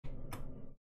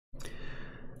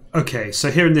Okay, so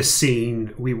here in this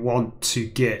scene, we want to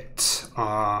get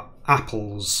our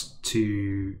apples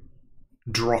to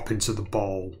drop into the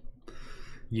bowl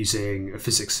using a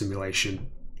physics simulation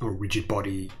or rigid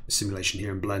body simulation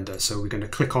here in Blender. So we're going to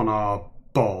click on our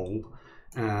bowl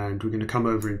and we're going to come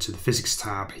over into the physics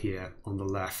tab here on the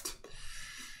left,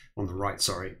 on the right,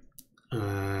 sorry.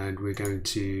 And we're going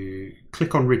to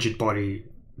click on rigid body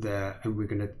there, and we're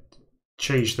going to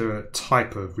change the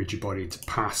type of rigid body to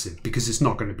passive because it's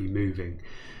not going to be moving.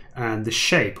 And the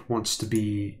shape wants to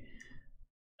be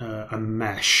a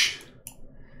mesh.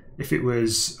 If it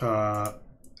was a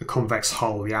convex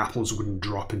hull, the apples wouldn't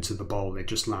drop into the bowl, they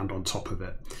just land on top of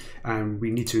it. And we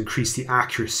need to increase the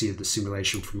accuracy of the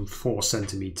simulation from 4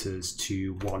 centimeters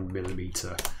to 1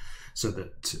 millimeter so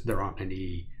that there aren't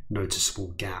any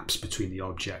noticeable gaps between the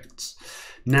objects.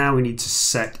 Now we need to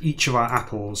set each of our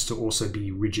apples to also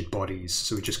be rigid bodies.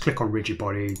 So we just click on rigid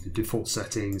body. The default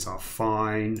settings are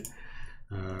fine.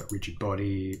 Rigid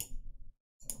body.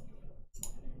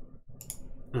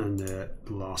 And the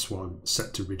last one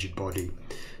set to rigid body.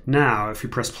 Now if we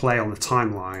press play on the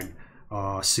timeline,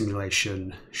 our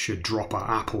simulation should drop our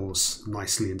apples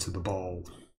nicely into the bowl.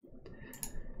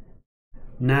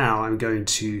 Now I'm going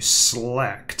to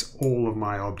select all of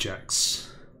my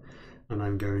objects and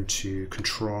I'm going to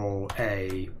Control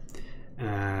A,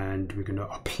 and we're going to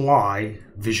apply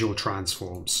visual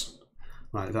transforms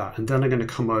like that. And then I'm going to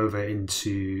come over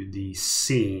into the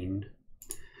scene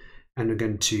and we're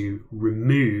going to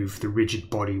remove the rigid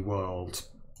body world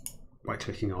by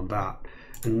clicking on that.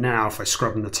 And now if I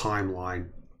scrub in the timeline,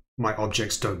 my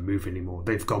objects don't move anymore.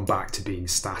 They've gone back to being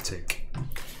static.